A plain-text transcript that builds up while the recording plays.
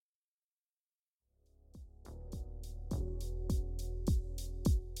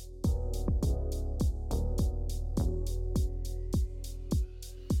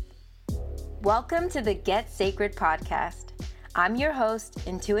Welcome to the Get Sacred podcast. I'm your host,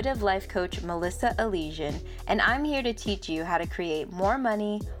 intuitive life coach Melissa Elysian, and I'm here to teach you how to create more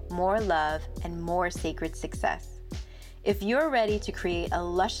money, more love, and more sacred success. If you're ready to create a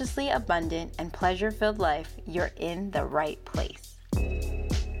lusciously abundant and pleasure-filled life, you're in the right place.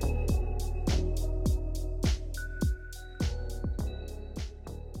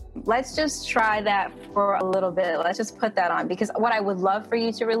 Let's just try that for a little bit. Let's just put that on, because what I would love for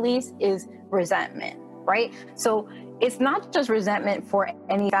you to release is resentment, right? So it's not just resentment for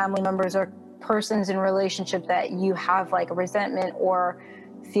any family members or persons in relationship that you have like a resentment or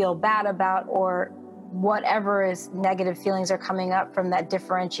feel bad about, or whatever is negative feelings are coming up from that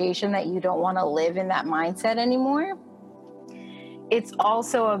differentiation that you don't want to live in that mindset anymore. It's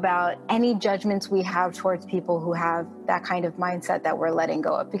also about any judgments we have towards people who have that kind of mindset that we're letting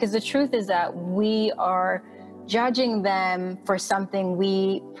go of. Because the truth is that we are judging them for something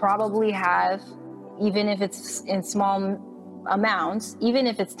we probably have, even if it's in small amounts, even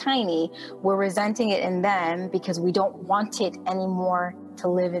if it's tiny, we're resenting it in them because we don't want it anymore to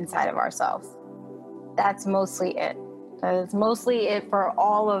live inside of ourselves. That's mostly it. That's mostly it for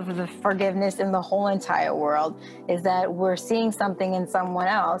all of the forgiveness in the whole entire world, is that we're seeing something in someone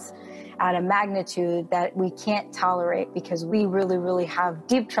else at a magnitude that we can't tolerate because we really, really have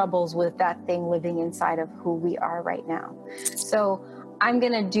deep troubles with that thing living inside of who we are right now. So I'm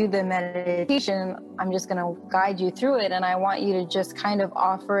going to do the meditation. I'm just going to guide you through it. And I want you to just kind of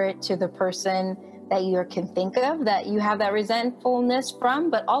offer it to the person that you can think of that you have that resentfulness from,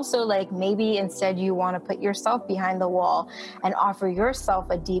 but also like maybe instead you want to put yourself behind the wall and offer yourself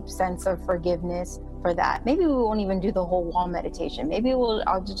a deep sense of forgiveness for that. Maybe we won't even do the whole wall meditation. Maybe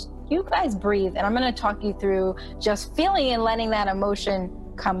you guys breathe, and I'm going to talk you through just feeling and letting that emotion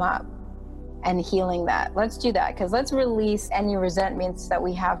come up and healing that. Let's do that, because let's release any resentments that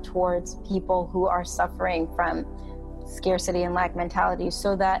we have towards people who are suffering from scarcity and lack mentality,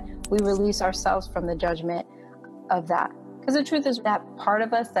 so that we release ourselves from the judgment of that. Because the truth is that part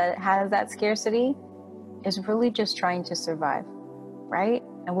of us that has that scarcity is really just trying to survive, right?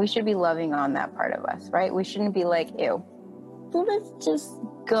 And we should be loving on that part of us, right? We shouldn't be like, ew. Let's just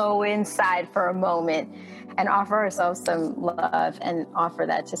go inside for a moment and offer ourselves some love and offer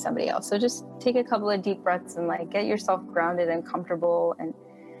that to somebody else. So just take a couple of deep breaths and like get yourself grounded and comfortable, and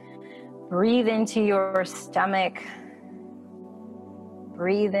breathe into your stomach.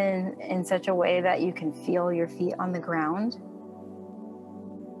 Breathe in such a way that you can feel your feet on the ground.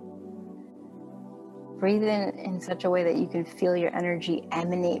 Breathe in such a way that you can feel your energy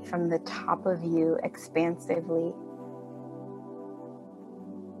emanate from the top of you expansively.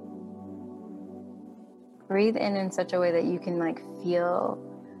 Breathe in such a way that you can like feel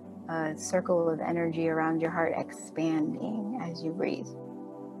a circle of energy around your heart expanding as you breathe.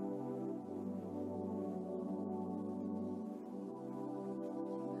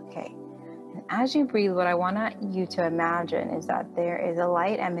 Okay, and as you breathe, what I want you to imagine is that there is a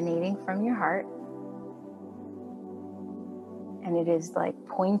light emanating from your heart, and it is like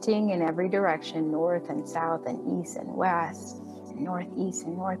pointing in every direction, north and south and east and west, and northeast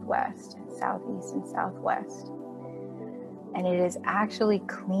and northwest, and southeast and southwest. And it is actually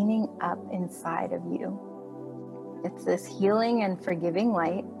cleaning up inside of you. It's this healing and forgiving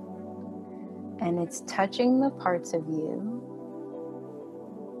light, and it's touching the parts of you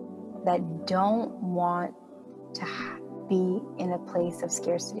that don't want to be in a place of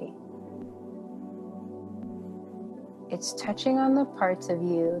scarcity. It's touching on the parts of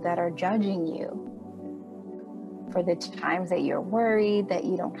you that are judging you for the times that you're worried that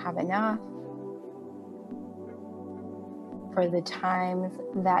you don't have enough, for the times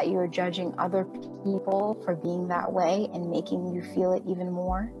that you're judging other people for being that way and making you feel it even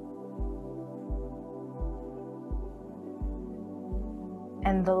more.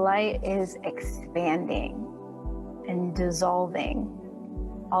 And the light is expanding and dissolving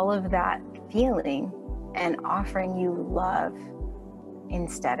all of that feeling and offering you love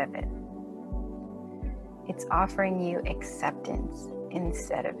instead of it. It's offering you acceptance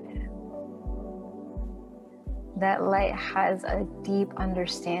instead of it. That light has a deep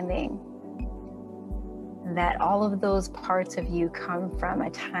understanding that all of those parts of you come from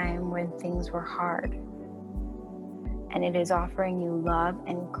a time when things were hard. And it is offering you love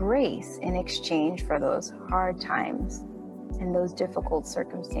and grace in exchange for those hard times and those difficult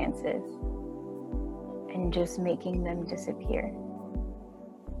circumstances, and just making them disappear.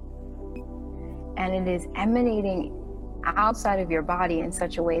 And it is emanating outside of your body in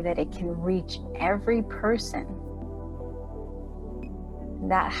such a way that it can reach every person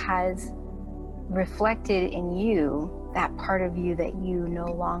that has reflected in you that part of you that you no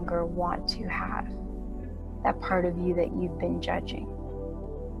longer want to have, that part of you that you've been judging.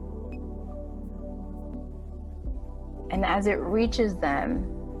 And as it reaches them,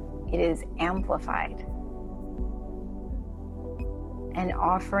 it is amplified and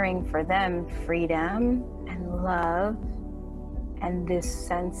offering for them freedom and love and this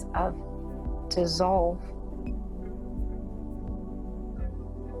sense of dissolve.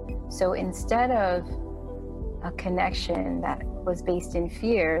 So instead of a connection that was based in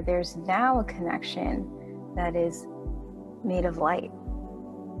fear, there's now a connection that is made of light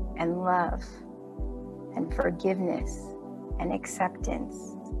and love and forgiveness and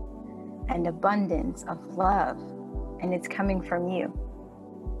acceptance and abundance of love, and it's coming from you.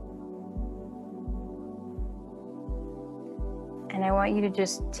 And I want you to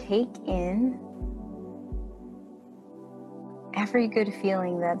just take in every good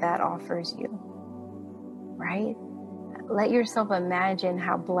feeling that offers you, right? Let yourself imagine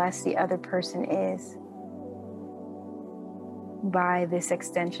how blessed the other person is by this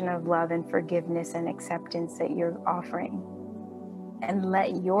extension of love and forgiveness and acceptance that you're offering. And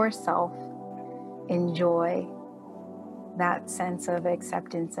let yourself enjoy that sense of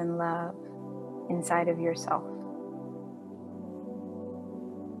acceptance and love inside of yourself.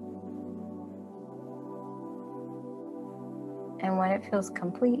 And when it feels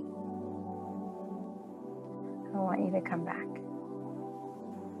complete, I want you to come back.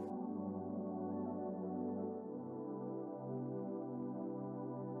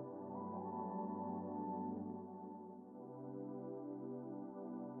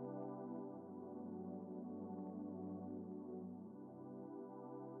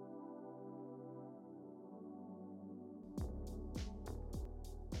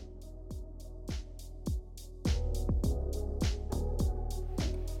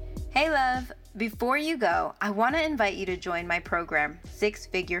 Hey love, before you go, I want to invite you to join my program, Six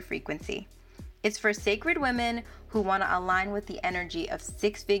Figure Frequency. It's for sacred women who want to align with the energy of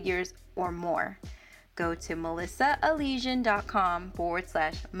six figures or more. Go to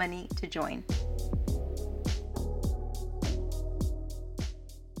melissaalesian.com/money to join.